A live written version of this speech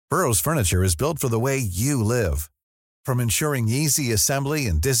Burrow's furniture is built for the way you live. From ensuring easy assembly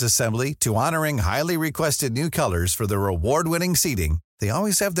and disassembly to honoring highly requested new colors for their award-winning seating, they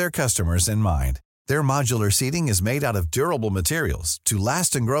always have their customers in mind. Their modular seating is made out of durable materials to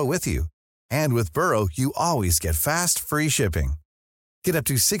last and grow with you. And with Burrow, you always get fast, free shipping. Get up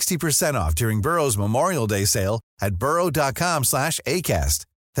to 60% off during Burrow's Memorial Day sale at burrow.com/ACAST.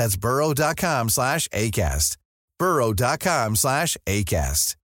 That's burrow.com/ACAST.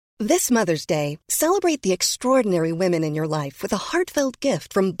 burrow.com/ACAST. This Mother's Day, celebrate the extraordinary women in your life with a heartfelt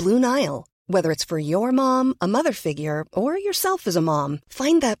gift from Blue Nile. Whether it's for your mom, a mother figure, or yourself as a mom,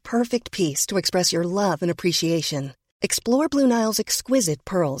 find that perfect piece to express your love and appreciation. Explore Blue Nile's exquisite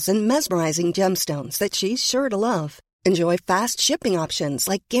pearls and mesmerizing gemstones that she's sure to love. Enjoy fast shipping options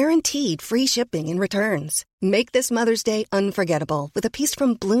like guaranteed free shipping and returns. Make this Mother's Day unforgettable with a piece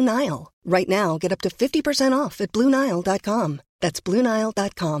from Blue Nile. Right now, get up to 50% off at BlueNile.com. That's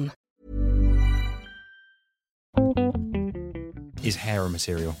BlueNile.com. Is hair a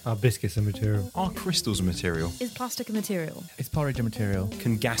material? Are biscuits a material? Are crystals a material? Is plastic a material? Is porridge a material?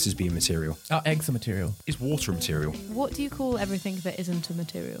 Can gases be a material? Are eggs a material? Is water a material? What do you call everything that isn't a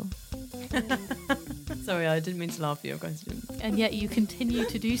material? Sorry, I didn't mean to laugh at your question. And yet you continue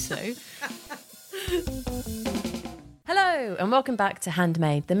to do so. Hello, and welcome back to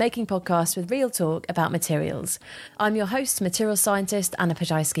Handmade, the making podcast with real talk about materials. I'm your host, material scientist Anna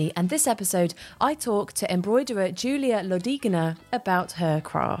Pajajski, and this episode I talk to embroiderer Julia Lodyginar about her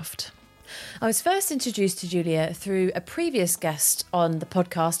craft. I was first introduced to Julia through a previous guest on the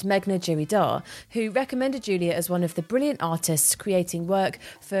podcast, Meghna Giridhar, who recommended Julia as one of the brilliant artists creating work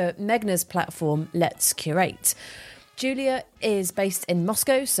for Meghna's platform Let's Curate. Julia is based in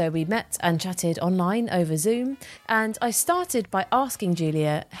Moscow, so we met and chatted online over Zoom, and I started by asking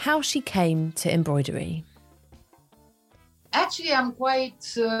Julia how she came to embroidery. Actually, I'm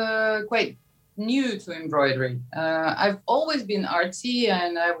quite new to embroidery. I've always been artsy,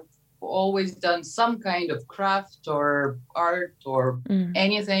 and I've always done some kind of craft or art or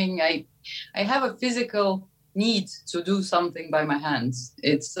anything. I have a physical need to do something by my hands.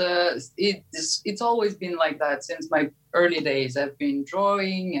 It's always been like that since my early days. I've been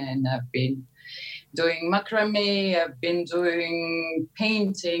drawing, and I've been doing macrame, I've been doing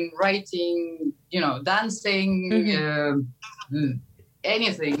painting, writing, dancing,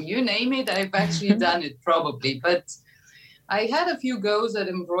 anything, you name it, I've actually done it probably. But I had a few goes at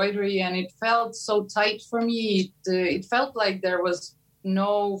embroidery, and it felt so tight for me. It felt like there was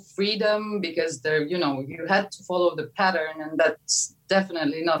no freedom, because there, you had to follow the pattern, and that's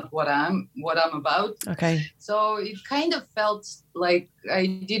definitely not what I'm about. Okay. So it kind of felt like I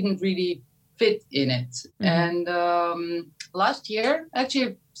didn't really fit in it. And last year,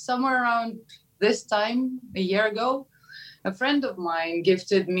 actually somewhere around this time, a year ago, a friend of mine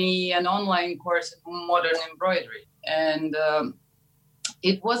gifted me an online course in modern embroidery, and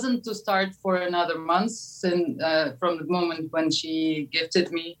it wasn't to start for another month from the moment when she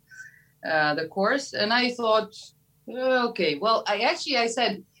gifted me the course. And I thought, okay, well, I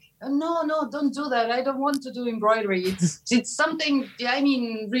said, no, don't do that. I don't want to do embroidery. It's something,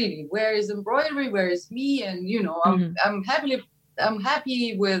 really, where is embroidery? Where is me? And, I'm happy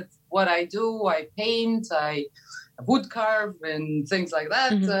with what I do. I paint, I wood carve and things like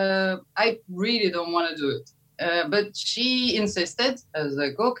that. I really don't want to do it. But she insisted. I was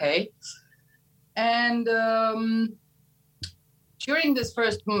like, okay. And during this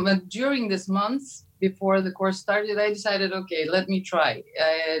month before the course started, I decided, okay, let me try.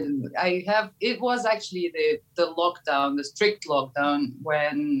 It was actually the lockdown, the strict lockdown,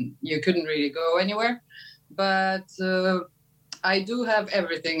 when you couldn't really go anywhere. But I do have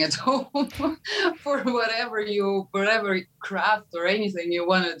everything at home for whatever craft or anything you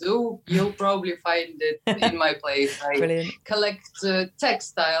want to do. You'll probably find it in my place. I collect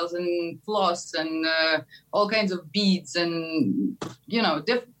textiles and floss and all kinds of beads and,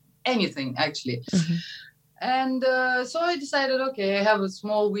 anything actually. And so I decided, okay, I have a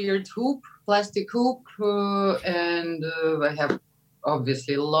small weird plastic hoop, and I have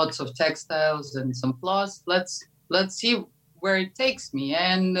obviously lots of textiles and some floss. Let's see where it takes me.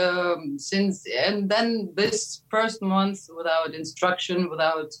 And then this first month, without instruction,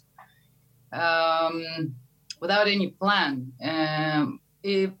 without any plan,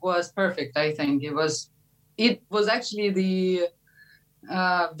 it was perfect. I think it was actually the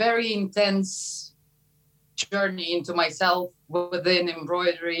very intense journey into myself within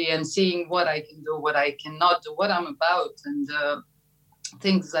embroidery, and seeing what I can do, what I cannot do, what I'm about, and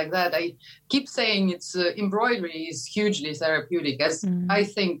things like that. I keep saying it's embroidery is hugely therapeutic, as I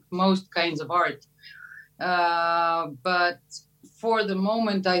think most kinds of art. But for the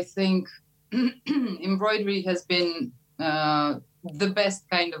moment, I think embroidery has been the best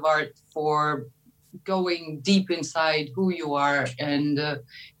kind of art for going deep inside who you are and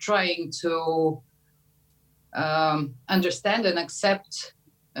trying to understand and accept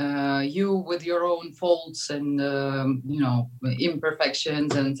you with your own faults and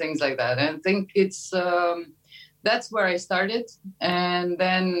imperfections and things like that. And I think it's that's where I started. And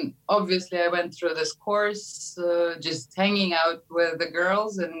then obviously I went through this course, just hanging out with the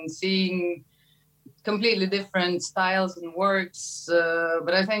girls and seeing completely different styles and works.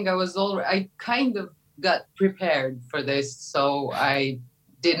 But I think I kind of got prepared for this. So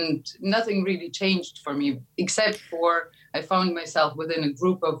nothing really changed for me, except for I found myself within a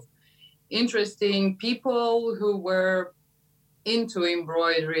group of interesting people who were into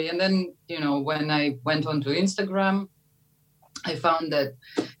embroidery. And then, when I went onto Instagram, I found that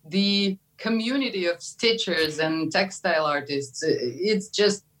the community of stitchers and textile artists, it's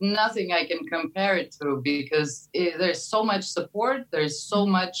just nothing I can compare it to, because there's so much support, there's so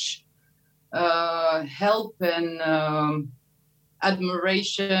much help and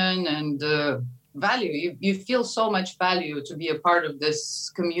admiration and value. You feel so much value to be a part of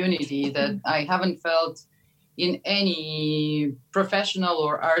this community that I haven't felt in any professional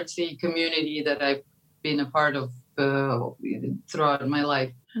or artsy community that I've been a part of throughout my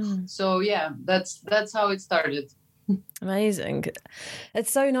life. So yeah, that's how it started. Amazing.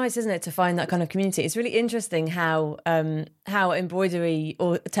 It's so nice, isn't it, to find that kind of community. It's really interesting how embroidery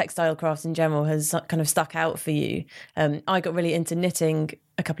or textile crafts in general has kind of stuck out for you. I got really into knitting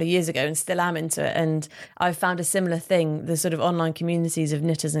a couple of years ago and still am into it, and I've found a similar thing. The sort of online communities of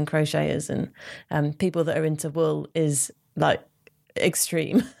knitters and crocheters and people that are into wool is like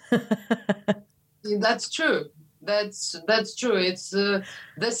extreme. That's true. That's true. It's the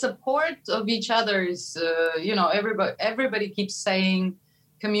support of each other is, everybody keeps saying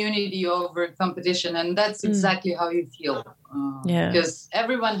community over competition, and that's exactly how you feel. Because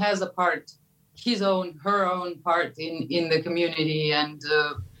everyone has a part, her own part in the community, and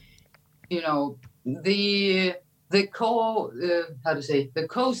the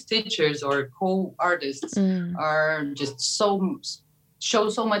co-stitchers or co-artists are just show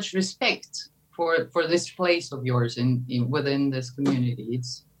so much respect for this place of yours within this community.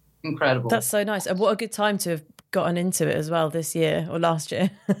 It's incredible. That's so nice. And what a good time to have gotten into it as well this year or last year.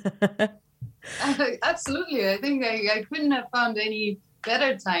 Absolutely. I think I couldn't have found any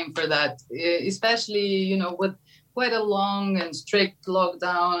better time for that, especially, with quite a long and strict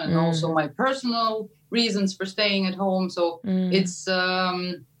lockdown and also my personal reasons for staying at home. So it's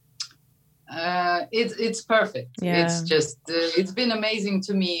perfect. Yeah. It's just it's been amazing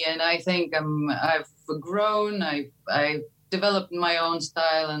to me, and I think I've grown. I've developed my own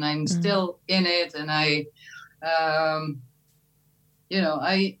style, and I'm still in it. And I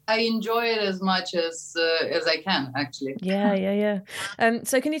enjoy it as much as I can, actually. Yeah.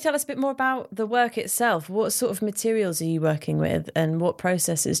 So can you tell us a bit more about the work itself? What sort of materials are you working with, and what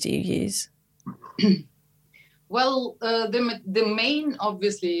processes do you use? Well, the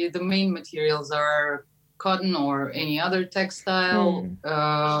main materials are cotton or any other textile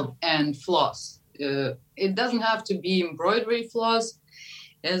and floss. It doesn't have to be embroidery floss,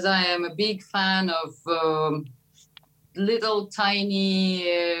 as I am a big fan of little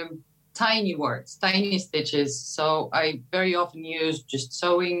tiny works, tiny stitches. So I very often use just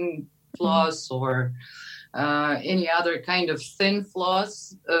sewing floss or any other kind of thin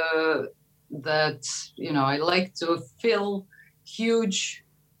floss. That I like to fill huge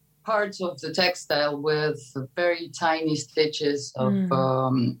parts of the textile with very tiny stitches of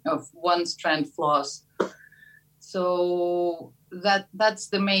one strand floss. So that's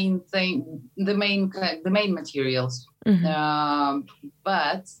the main thing, the main materials.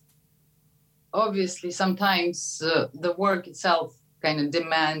 But obviously sometimes the work itself kind of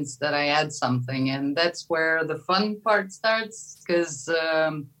demands that I add something, and that's where the fun part starts, because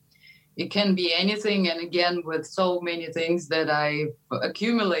it can be anything. And again, with so many things that I've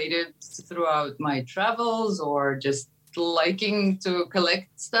accumulated throughout my travels or just liking to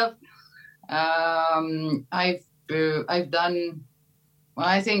collect stuff, I've done. Well,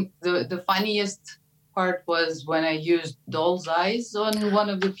 I think the funniest part was when I used doll's eyes on one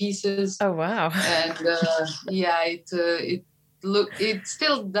of the pieces. Oh wow! And it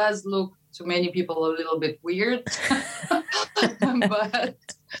still does look to many people a little bit weird, but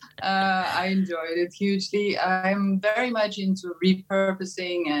I enjoyed it hugely. I'm very much into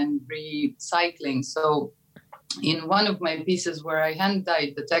repurposing and recycling. So in one of my pieces where I hand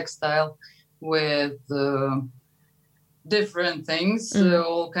dyed the textile with different things,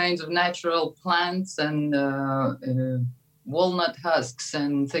 all kinds of natural plants and walnut husks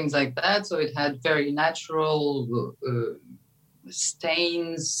and things like that. So it had very natural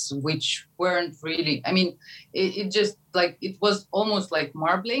stains, which weren't really, I mean, it just like, it was almost like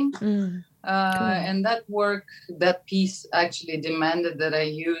marbling. Cool. And that piece actually demanded that I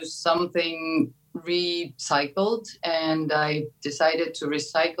use something recycled, and I decided to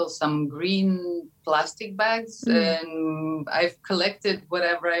recycle some green plastic bags. And I've collected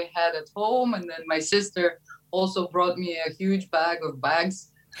whatever I had at home, and then my sister also brought me a huge bag of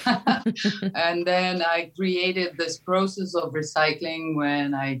bags. And then I created this process of recycling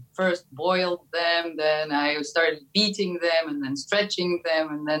when I first boiled them, then I started beating them and then stretching them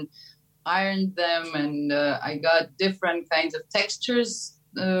and then ironed them, and I got different kinds of textures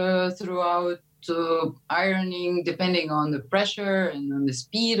throughout ironing, depending on the pressure and on the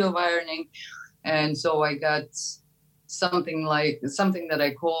speed of ironing. And so I got something that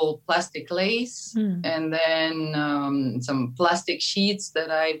I call plastic lace, and then some plastic sheets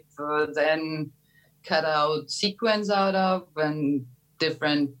that I've then cut out sequins out of, and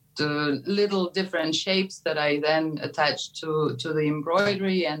different little different shapes that I then attached to the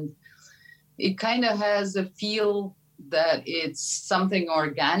embroidery. And it kind of has a feel that it's something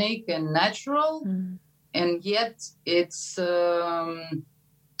organic and natural, and yet it's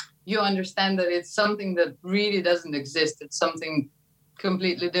you understand that it's something that really doesn't exist. It's something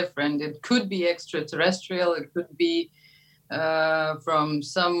completely different. It could be extraterrestrial. It could be from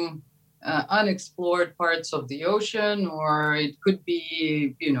some unexplored parts of the ocean, or it could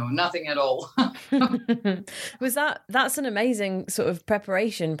be, nothing at all. That's an amazing sort of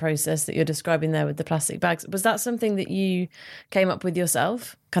preparation process that you're describing there with the plastic bags. Was that something that you came up with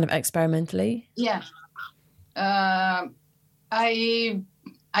yourself, kind of experimentally? Yeah.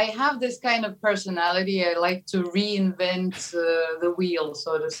 I have this kind of personality. I like to reinvent the wheel,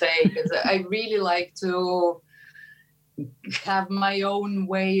 so to say, because I really like to have my own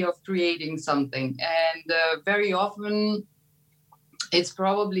way of creating something. And very often it's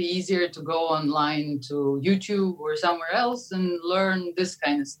probably easier to go online to YouTube or somewhere else and learn this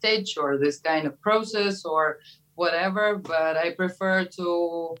kind of stitch or this kind of process or whatever. But I prefer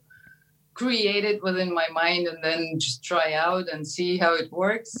to create it within my mind and then just try out and see how it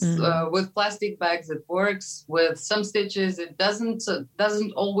works. With plastic bags, it works. With some stitches, it doesn't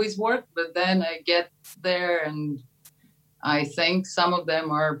always work. But then I get there, and I think some of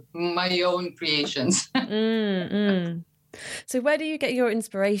them are my own creations. So where do you get your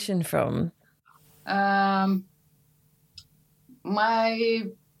inspiration from? My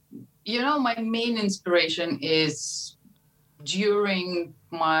main inspiration is during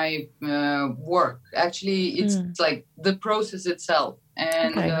my work. Actually, it's like the process itself.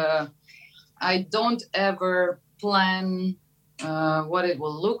 And I don't ever plan what it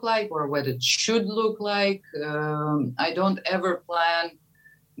will look like or what it should look like. I don't ever plan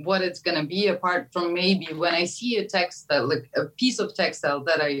what it's going to be, apart from maybe when I see a textile, like a piece of textile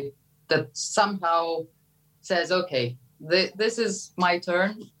that somehow says, okay, this is my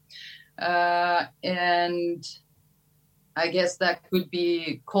turn. And I guess that could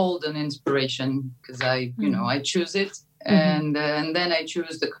be called an inspiration, because I choose it. And then I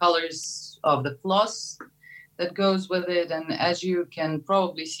choose the colors of the floss that goes with it. And as you can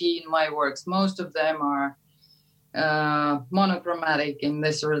probably see in my works, most of them are monochromatic in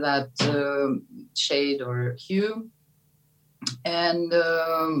this or that shade or hue. And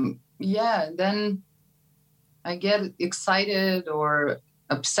then I get excited or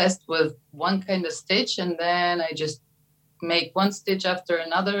obsessed with one kind of stitch, and then I just make one stitch after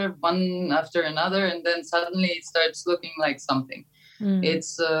another, and then suddenly it starts looking like something.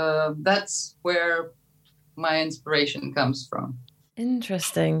 It's that's where my inspiration comes from.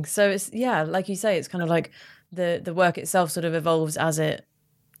 Interesting. So it's, like you say, it's kind of like the work itself sort of evolves as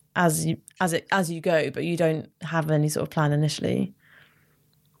you go, but you don't have any sort of plan initially.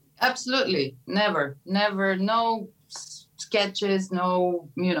 Absolutely. Never, no sketches, no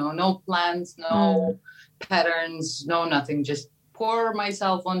plans, no patterns, no nothing. Just pour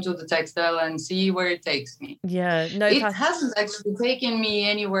myself onto the textile and see where it takes me. Yeah, no, it hasn't actually taken me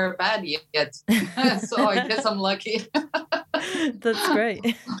anywhere bad yet. So I guess I'm lucky. That's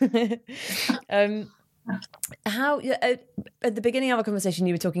great. How at the beginning of our conversation,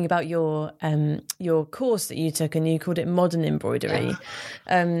 you were talking about your course that you took, and you called it modern embroidery.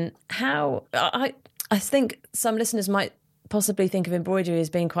 How I think some listeners might possibly think of embroidery as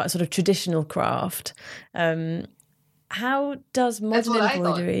being quite a sort of traditional craft. How does modern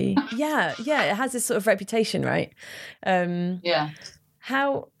embroidery? Yeah, it has this sort of reputation, right?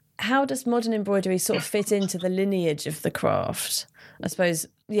 How does modern embroidery sort of fit into the lineage of the craft? I suppose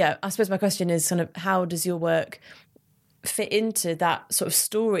my question is kind of, how does your work fit into that sort of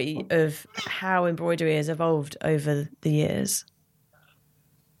story of how embroidery has evolved over the years?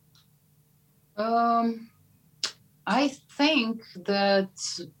 I think that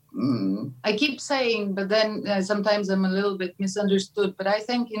I keep saying, but then sometimes I'm a little bit misunderstood. But I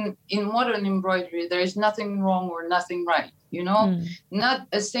think in modern embroidery, there is nothing wrong or nothing right. Not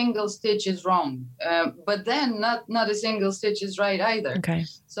a single stitch is wrong, but then not a single stitch is right either. Okay.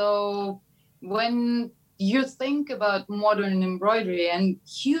 So when you think about modern embroidery and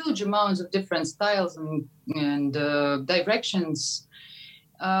huge amounts of different styles and directions,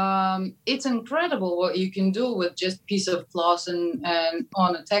 it's incredible what you can do with just piece of floss and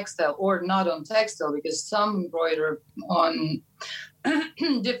on a textile, or not on textile, because some embroider on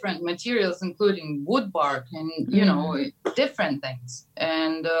different materials, including wood bark and different things.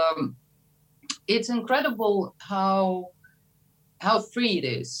 And it's incredible how free it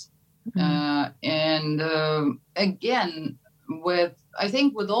is. Again, I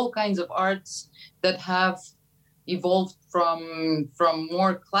think with all kinds of arts that have evolved from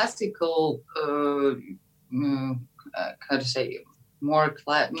more classical, more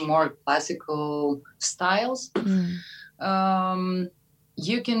classical styles.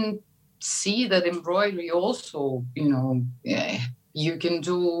 You can see that embroidery also, you can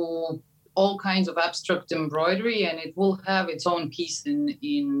do all kinds of abstract embroidery, and it will have its own piece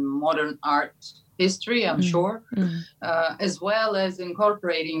in modern art history, I'm sure, as well as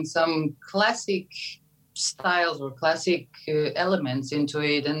incorporating some classic styles or classic elements into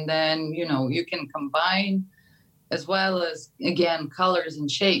it. And then, you can combine, as well as, again, colors and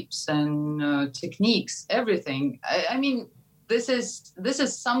shapes and techniques, everything. I mean, this is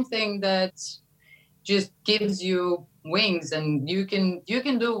something that just gives you wings, and you can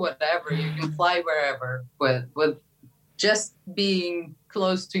do whatever. You can fly wherever with just being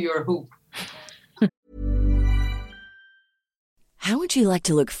close to your hoop. How would you like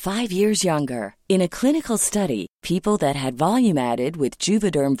to look 5 years younger? In a clinical study, people that had volume added with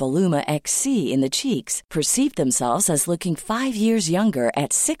Juvederm Voluma XC in the cheeks perceived themselves as looking 5 years younger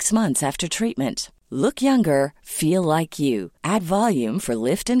at 6 months after treatment. Look younger, feel like you. Add volume for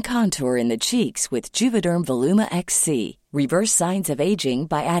lift and contour in the cheeks with Juvederm Voluma XC. Reverse signs of aging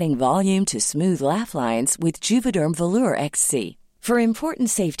by adding volume to smooth laugh lines with Juvederm Volure XC. For important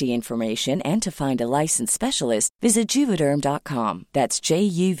safety information and to find a licensed specialist, visit Juvederm.com. That's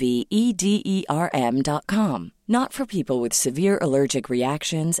JUVEDERM.com. Not for people with severe allergic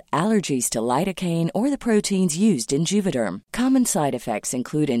reactions, allergies to lidocaine, or the proteins used in Juvederm. Common side effects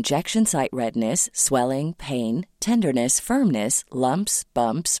include injection site redness, swelling, pain, tenderness, firmness, lumps,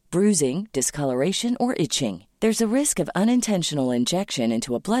 bumps, bruising, discoloration, or itching. There's a risk of unintentional injection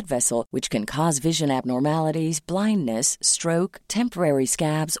into a blood vessel, which can cause vision abnormalities, blindness, stroke, temporary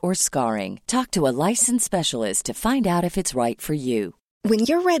scabs, or scarring. Talk to a licensed specialist to find out if it's right for you. When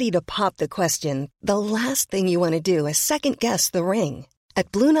you're ready to pop the question, the last thing you want to do is second-guess the ring.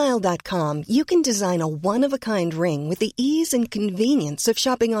 At BlueNile.com, you can design a one-of-a-kind ring with the ease and convenience of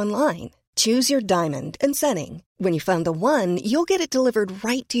shopping online. Choose your diamond and setting. When you find the one, you'll get it delivered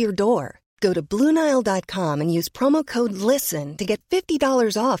right to your door. Go to BlueNile.com and use promo code LISTEN to get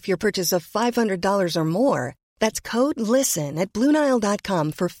 $50 off your purchase of $500 or more. That's code LISTEN at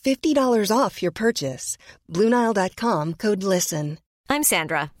BlueNile.com for $50 off your purchase. BlueNile.com, code LISTEN. I'm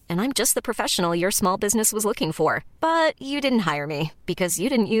Sandra, and I'm just the professional your small business was looking for. But you didn't hire me because you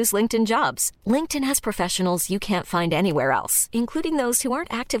didn't use LinkedIn Jobs. LinkedIn has professionals you can't find anywhere else, including those who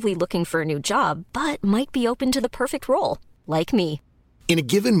aren't actively looking for a new job, but might be open to the perfect role, like me. In a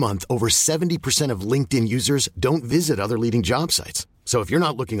given month, over 70% of LinkedIn users don't visit other leading job sites. So if you're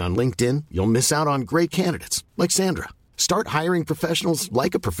not looking on LinkedIn, you'll miss out on great candidates like Sandra. Start hiring professionals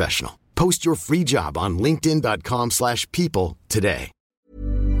like a professional. Post your free job on linkedin.com/people today.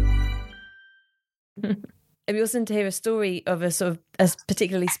 It'd be awesome to hear a story of a sort of a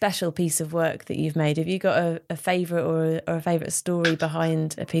particularly special piece of work that you've made. Have you got a favourite or a favourite story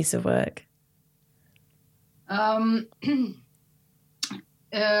behind a piece of work?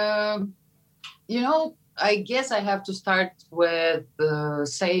 I guess I have to start with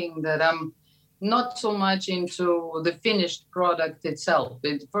saying that I'm not so much into the finished product itself.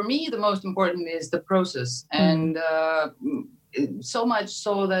 For me, the most important is the process. And so much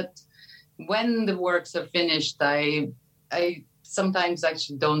so that when the works are finished, I sometimes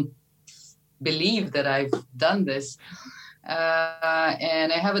actually don't believe that I've done this.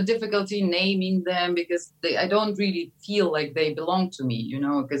 And I have a difficulty naming them because I don't really feel like they belong to me,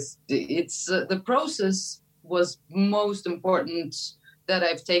 because it's the process was most important that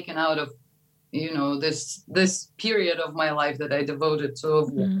I've taken out of this period of my life that I devoted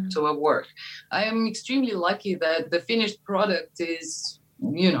to a work. I am extremely lucky that the finished product is,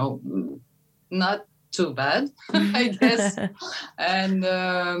 not too bad, I guess. And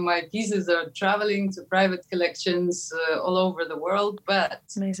my pieces are traveling to private collections all over the world. But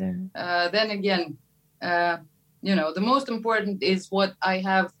amazing. Then again, the most important is what I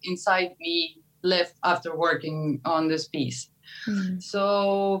have inside me left after working on this piece.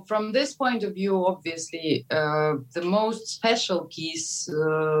 So from this point of view, obviously, the most special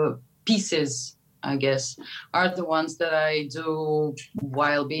pieces, I guess, are the ones that I do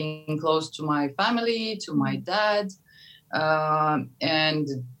while being close to my family, to my dad, and,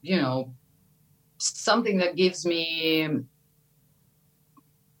 something that gives me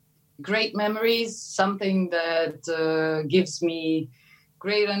great memories, something that gives me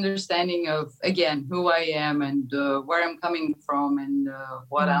great understanding of, again, who I am and where I'm coming from and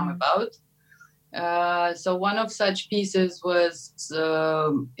what I'm about. So one of such pieces was,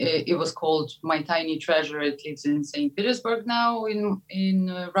 it was called My Tiny Treasure. It lives in St. Petersburg now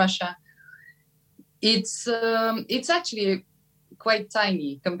in Russia. It's actually quite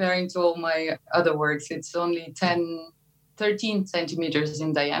tiny comparing to all my other works. It's only 13 centimeters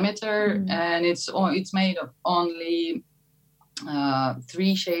in diameter, and it's made of only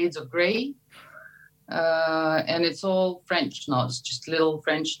 3 shades of gray, and it's all French knots, just little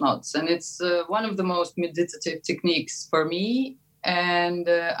French knots, and it's one of the most meditative techniques for me. And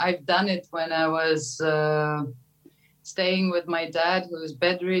I've done it when I was staying with my dad, who's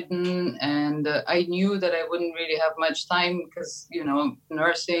bedridden, and I knew that I wouldn't really have much time because,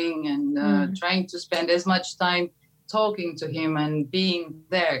 nursing and trying to spend as much time talking to him and being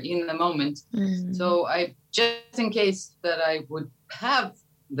there in the moment. So I, just in case that I would have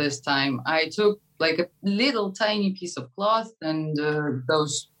this time, I took like a little tiny piece of cloth and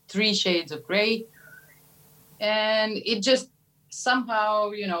those 3 shades of gray. And it just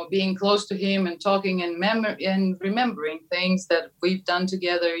somehow, being close to him and talking and remembering things that we've done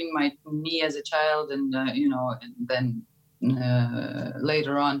together me as a child and, and then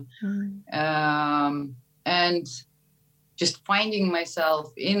later on. And just finding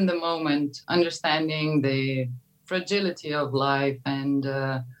myself in the moment, understanding the fragility of life and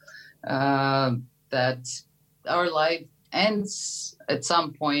that our life ends at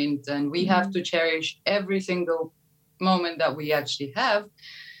some point and we have to cherish every single moment that we actually have.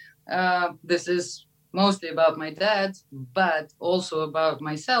 This is mostly about my dad, but also about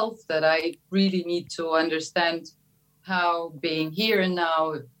myself, that I really need to understand how being here and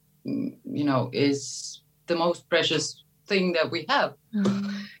now, is the most precious thing that we have,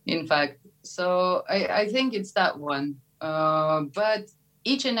 in fact. So I think it's that one. But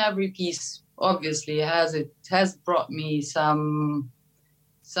each and every piece obviously has brought me some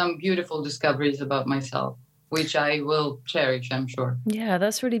beautiful discoveries about myself, which I will cherish, I'm sure. Yeah,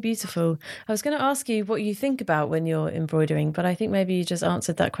 that's really beautiful. I was going to ask you what you think about when you're embroidering, but I think maybe you just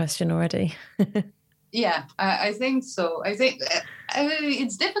answered that question already. Yeah, I think so. I think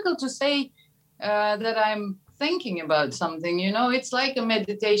it's difficult to say that I'm thinking about something. It's like a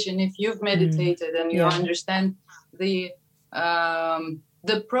meditation. If you've meditated and you understand the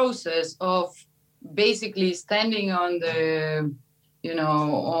process of basically standing on the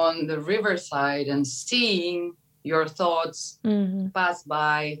on the riverside and seeing your thoughts pass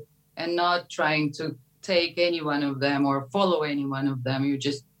by and not trying to take any one of them or follow any one of them. You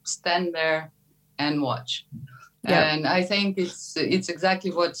just stand there and watch. Yeah. And I think it's exactly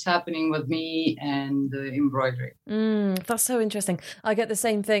what's happening with me and embroidery. That's so interesting. I get the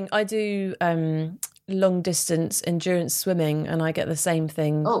same thing. I do long distance endurance swimming, and I get the same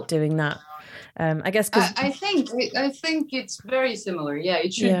thing doing that. I guess because I think it's very similar. Yeah,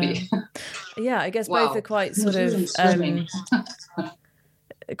 it should be. Yeah, I guess both are quite sort of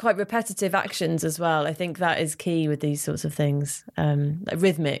quite repetitive actions as well. I think that is key with these sorts of things, like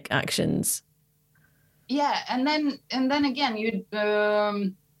rhythmic actions. Yeah, and then again, you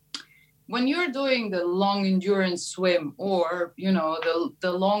when you're doing the long endurance swim or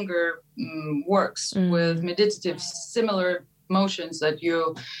the longer works with meditative similar motions that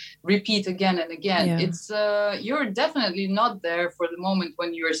you repeat again and again, it's you're definitely not there for the moment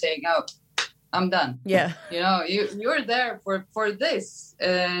when you're saying, "Oh, I'm done." Yeah, you're there for this.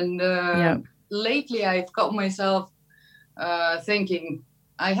 And lately, I've got myself thinking,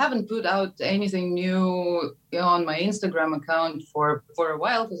 I haven't put out anything new on my Instagram account for a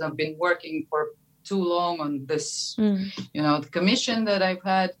while because I've been working for too long on this, the commission that I've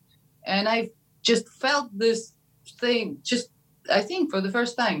had. And I've just felt this thing, I think for the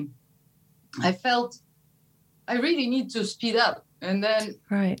first time, I felt I really need to speed up. And then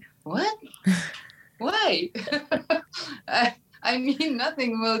what? Why? I mean,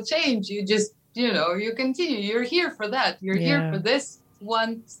 nothing will change. You just, you continue. You're here for that. You're here for this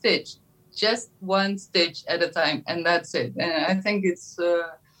one stitch, just one stitch at a time. And that's it. And I think it's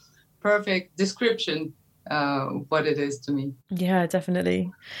a perfect description what it is to me. Yeah,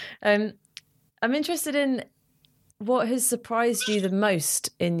 definitely. I'm interested in what has surprised you the most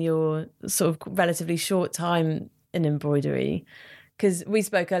in your sort of relatively short time in embroidery. Because we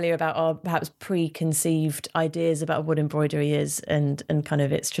spoke earlier about our perhaps preconceived ideas about what embroidery is and kind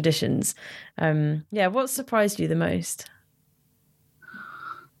of its traditions. What surprised you the most?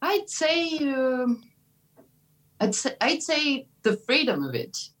 I'd say the freedom of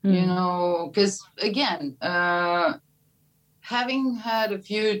it, because again, having had a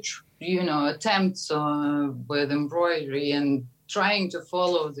few, attempts with embroidery and trying to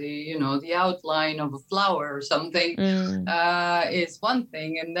follow the outline of a flower or something is one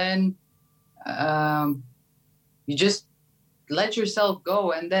thing. And then you just let yourself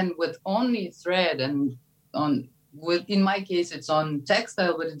go. And then with only thread and in my case, it's on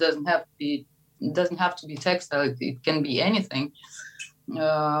textile, but it doesn't have to be textile. It can be anything.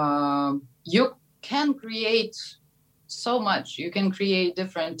 You can create so much. You can create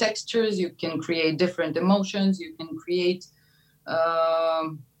different textures. You can create different emotions. You can create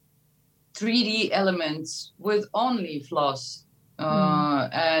 3D elements with only floss,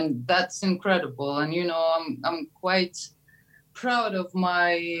 and that's incredible. And I'm quite proud of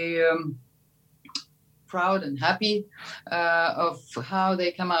proud and happy of how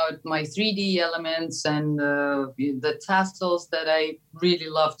they come out, my 3D elements and the tassels that I really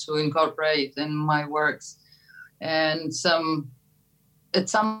love to incorporate in my works. And at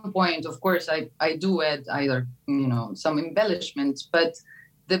some point, of course, I do add either, some embellishments, but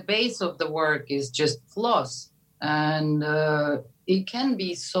the base of the work is just floss. And it can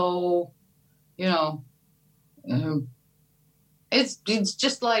be so, it's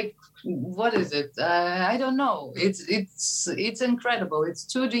just like, what is it? I don't know. It's incredible. It's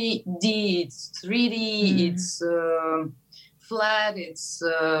 2D, it's 3D, it's flat, it's...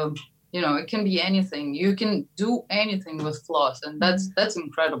 it can be anything. You can do anything with floss, and that's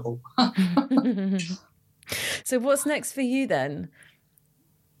incredible. So what's next for you then?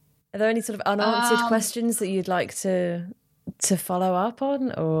 Are there any sort of unanswered questions that you'd like to follow up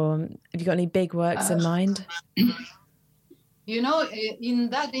on, or have you got any big works in mind? In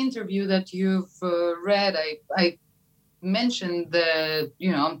that interview that you've read, I mentioned that,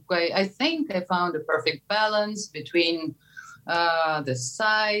 I think I found a perfect balance between the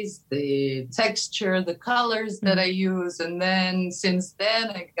size, the texture, the colors that I use. And then since then,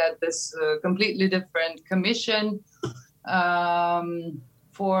 I got this completely different commission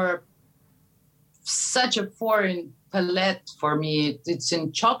for such a foreign palette for me. It's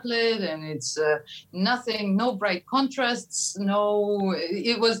in chocolate and it's nothing, no bright contrasts,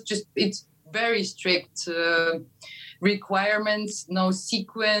 it's very strict requirements, no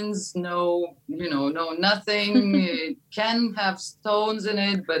sequins, no nothing. It can have stones in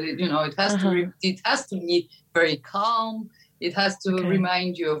it, but it has to be very calm. It has to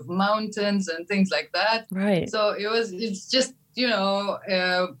remind you of mountains and things like that. Right. So it's just,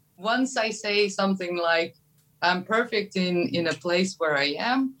 once I say something like, I'm perfect in a place where I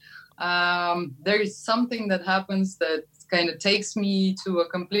am, there is something that happens that kind of takes me to a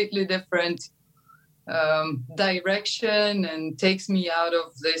completely different direction and takes me out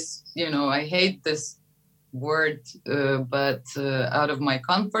of this, I hate this word, but out of my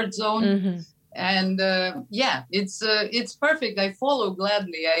comfort zone. Mm-hmm. And it's perfect. I follow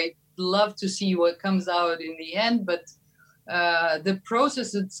gladly. I love to see what comes out in the end, but the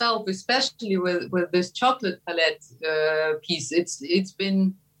process itself, especially with this chocolate palette piece, it's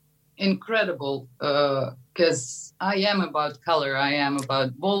been incredible because I am about color, I am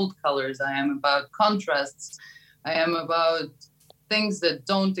about bold colors, I am about contrasts, I am about things that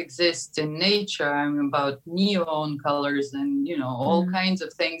don't exist in nature, I'm about neon colors and all kinds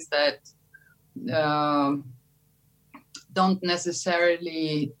of things that don't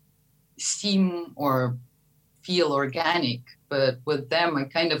necessarily seem or feel organic, but with them I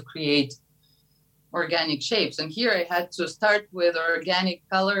kind of create organic shapes. And here I had to start with organic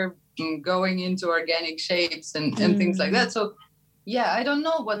color, going into organic shapes and things like that. So I don't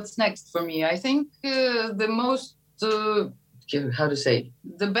know what's next for me. I think the most the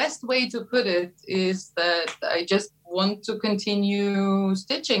best way to put it is that I just want to continue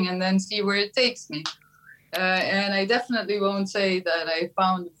stitching and then see where it takes me. And I definitely won't say that I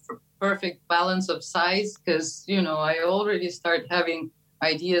found perfect balance of size, because I already start having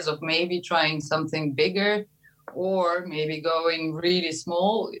ideas of maybe trying something bigger or maybe going really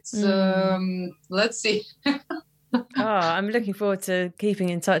small. It's let's see. I'm looking forward to keeping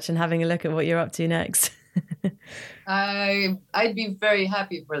in touch and having a look at what you're up to next. I'd be very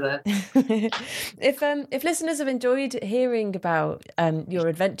happy for that. If listeners have enjoyed hearing about your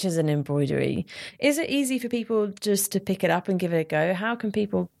adventures in embroidery, is it easy for people just to pick it up and give it a go? How can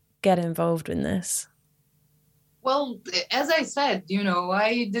people get involved in this? Well, as I said,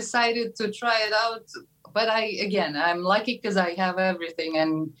 I decided to try it out, but I'm lucky because I have everything,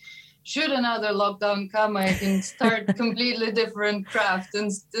 and should another lockdown come, I can start completely different craft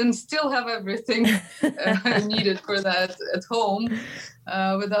and still have everything needed for that at home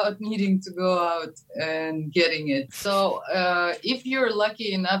without needing to go out and getting it. So if you're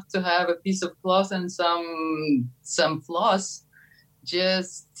lucky enough to have a piece of cloth and some floss,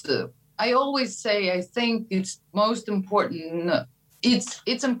 just I always say I think it's most important.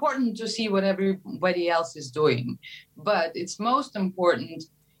 It's important to see what everybody else is doing, but it's most important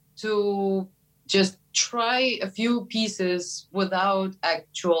to just try a few pieces without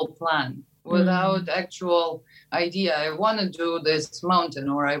actual plan, without actual idea. I want to do this mountain,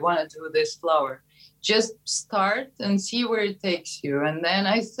 or I want to do this flower. Just start and see where it takes you. And then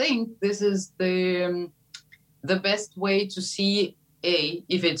I think this is the best way to see, A,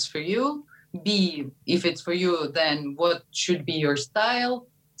 if it's for you, B, if it's for you, then what should be your style,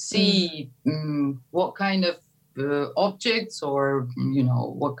 C, what kind of objects or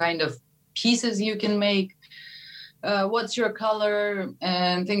what kind of pieces you can make, what's your color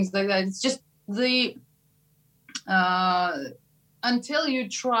and things like that. It's just until you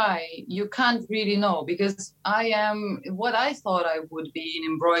try, you can't really know, because I am what I thought I would be in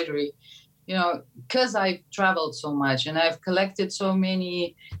embroidery, because I've traveled so much and I've collected so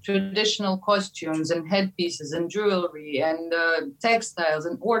many traditional costumes and headpieces and jewelry and textiles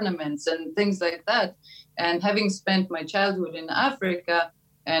and ornaments and things like that. And having spent my childhood in Africa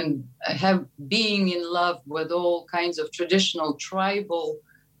and being in love with all kinds of traditional tribal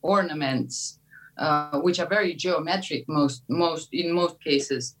ornaments, which are very geometric in most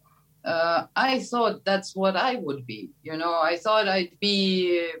cases, I thought that's what I would be. I thought I'd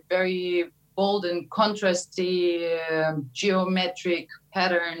be very bold and contrasty, geometric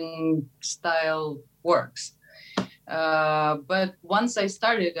pattern style works. But once I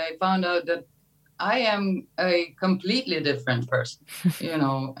started, I found out that I am a completely different person,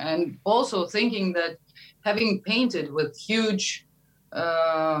 and also thinking that having painted with huge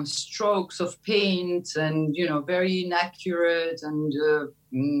strokes of paint and, very inaccurate and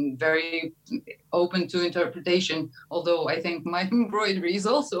very open to interpretation, although I think my embroidery is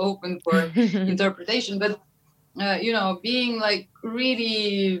also open for interpretation, but, being like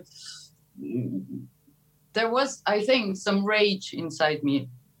really, there was, I think, some rage inside me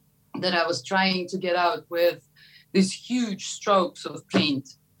that I was trying to get out with these huge strokes of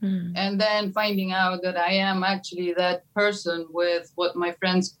paint. And then finding out that I am actually that person with what my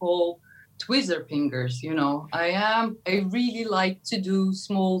friends call tweezer fingers. I really like to do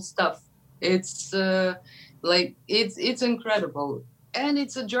small stuff. It's it's incredible. And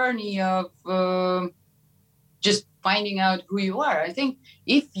it's a journey of just finding out who you are. I think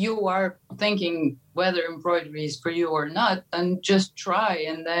if you are thinking whether embroidery is for you or not, then just try,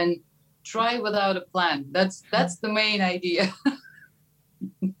 and then try without a plan. That's the main idea.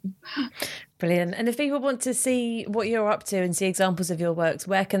 Brilliant. And if people want to see what you're up to and see examples of your works,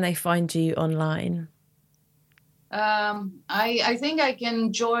 where can they find you online? I think I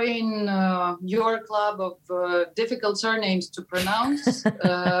can join your club of difficult surnames to pronounce,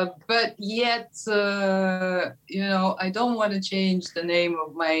 but yet, I don't want to change the name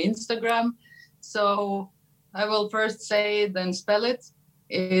of my Instagram. So I will first say it, then spell it.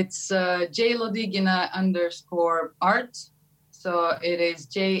 It's jlodygyna _art. So it is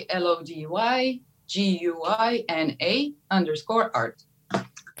JLODYGUINA _art.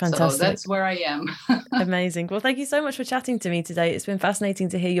 Fantastic. So that's where I am. Amazing. Well, thank you so much for chatting to me today. It's been fascinating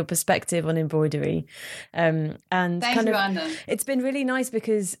to hear your perspective on embroidery. And Thank you, Anna. It's been really nice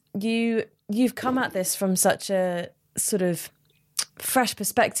because you've come at this from such a sort of fresh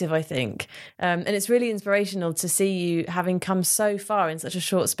perspective, I think. And it's really inspirational to see you having come so far in such a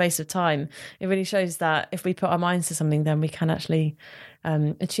short space of time. It really shows that if we put our minds to something, then we can actually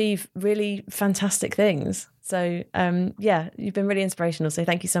achieve really fantastic things. So, you've been really inspirational. So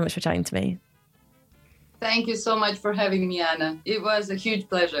thank you so much for chatting to me. Thank you so much for having me, Anna. It was a huge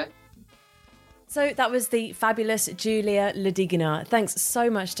pleasure. So that was the fabulous Julia Ladigina. Thanks so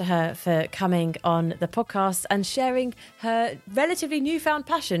much to her for coming on the podcast and sharing her relatively newfound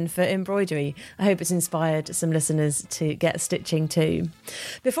passion for embroidery. I hope it's inspired some listeners to get stitching too.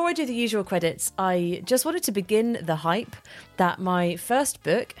 Before I do the usual credits, I just wanted to begin the hype that my first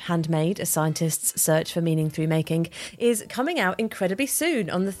book, Handmade, A Scientist's Search for Meaning Through Making, is coming out incredibly soon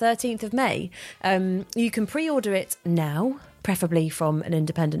on the 13th of May. You can pre-order it now, preferably from an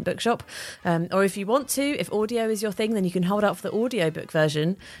independent bookshop. Or if you want to, if audio is your thing, then you can hold out for the audiobook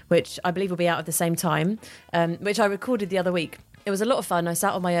version, which I believe will be out at the same time, which I recorded the other week. It was a lot of fun. I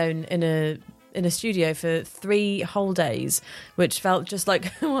sat on my own in a studio for 3 whole days, which felt just like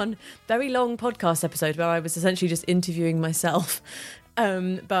one very long podcast episode where I was essentially just interviewing myself.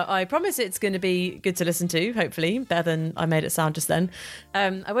 But I promise it's going to be good to listen to, hopefully, better than I made it sound just then.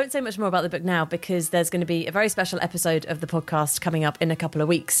 I won't say much more about the book now because there's going to be a very special episode of the podcast coming up in a couple of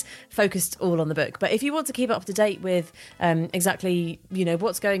weeks, focused all on the book. But if you want to keep up to date with exactly,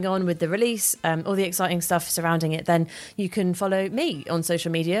 what's going on with the release, all the exciting stuff surrounding it, then you can follow me on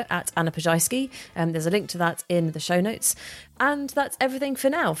social media at Anna Pajajski. There's a link to that in the show notes. And that's everything for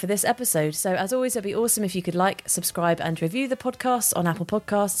now for this episode. So as always, it'd be awesome if you could like, subscribe and review the podcast on Apple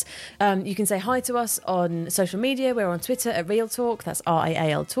Podcasts. You can say hi to us on social media. We're on Twitter at Real Talk, that's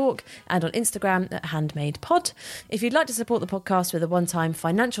RIAL Talk, and on Instagram at Handmade Pod. If you'd like to support the podcast with a one-time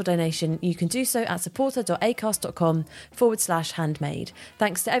financial donation, you can do so at supporter.acast.com/handmade.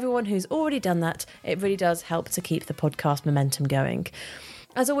 Thanks to everyone who's already done that. It really does help to keep the podcast momentum going.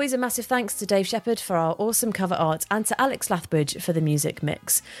 As always, a massive thanks to Dave Shepherd for our awesome cover art and to Alex Lathbridge for the music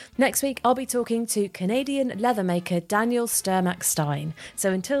mix. Next week, I'll be talking to Canadian leather maker Daniel Sturmack Stein.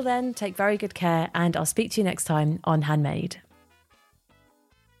 So until then, take very good care and I'll speak to you next time on Handmade.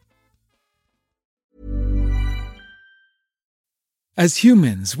 As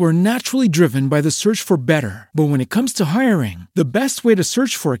humans, we're naturally driven by the search for better. But when it comes to hiring, the best way to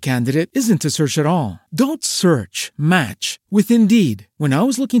search for a candidate isn't to search at all. Don't search, match with Indeed. When I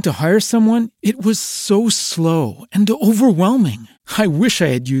was looking to hire someone, it was so slow and overwhelming. I wish I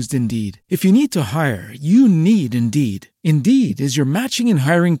had used Indeed. If you need to hire, you need Indeed. Indeed is your matching and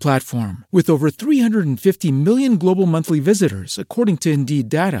hiring platform with over 350 million global monthly visitors, according to Indeed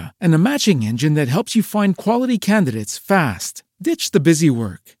data, and a matching engine that helps you find quality candidates fast. Ditch the busy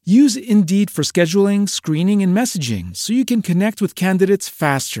work. Use Indeed for scheduling, screening, and messaging so you can connect with candidates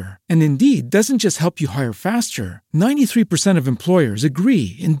faster. And Indeed doesn't just help you hire faster. 93% of employers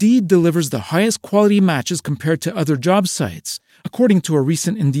agree Indeed delivers the highest quality matches compared to other job sites, according to a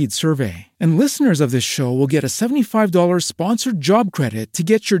recent Indeed survey. And listeners of this show will get a $75 sponsored job credit to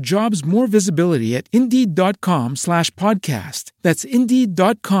get your jobs more visibility at Indeed.com/podcast. That's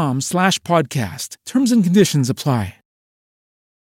Indeed.com/podcast. Terms and conditions apply.